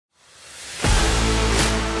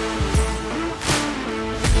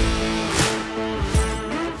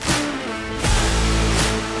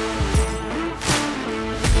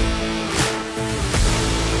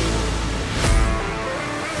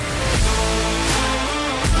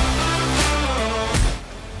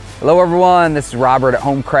Hello everyone, this is Robert at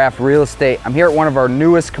Homecraft Real Estate. I'm here at one of our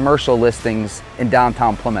newest commercial listings in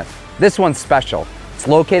downtown Plymouth. This one's special. It's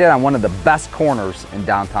located on one of the best corners in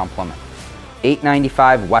downtown Plymouth.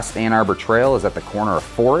 895 West Ann Arbor Trail is at the corner of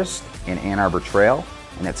Forest and Ann Arbor Trail,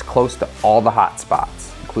 and it's close to all the hot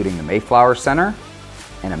spots, including the Mayflower Center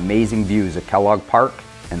and amazing views of Kellogg Park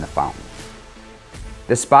and the fountain.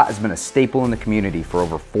 This spot has been a staple in the community for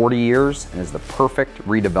over 40 years and is the perfect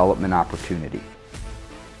redevelopment opportunity.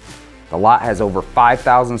 The lot has over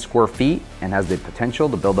 5,000 square feet and has the potential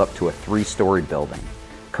to build up to a 3-story building.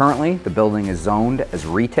 Currently, the building is zoned as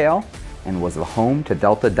retail and was the home to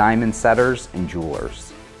Delta Diamond Setters and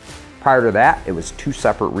Jewelers. Prior to that, it was 2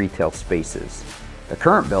 separate retail spaces. The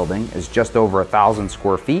current building is just over 1,000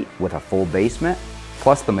 square feet with a full basement,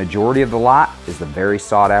 plus the majority of the lot is the very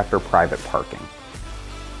sought-after private parking.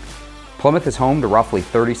 Plymouth is home to roughly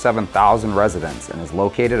 37,000 residents and is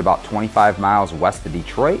located about 25 miles west of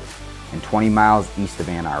Detroit and 20 miles east of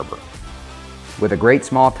Ann Arbor. With a great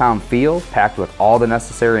small town feel packed with all the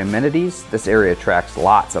necessary amenities, this area attracts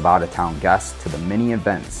lots of out-of-town guests to the many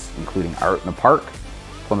events, including Art in the Park,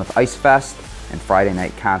 Plymouth Ice Fest, and Friday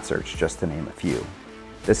night concerts, just to name a few.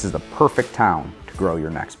 This is the perfect town to grow your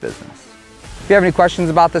next business. If you have any questions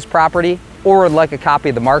about this property or would like a copy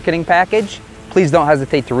of the marketing package, please don't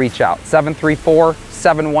hesitate to reach out,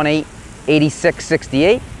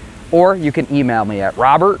 734-718-8668, or you can email me at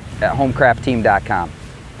robert@homecraftteam.com.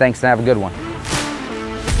 Thanks and have a good one.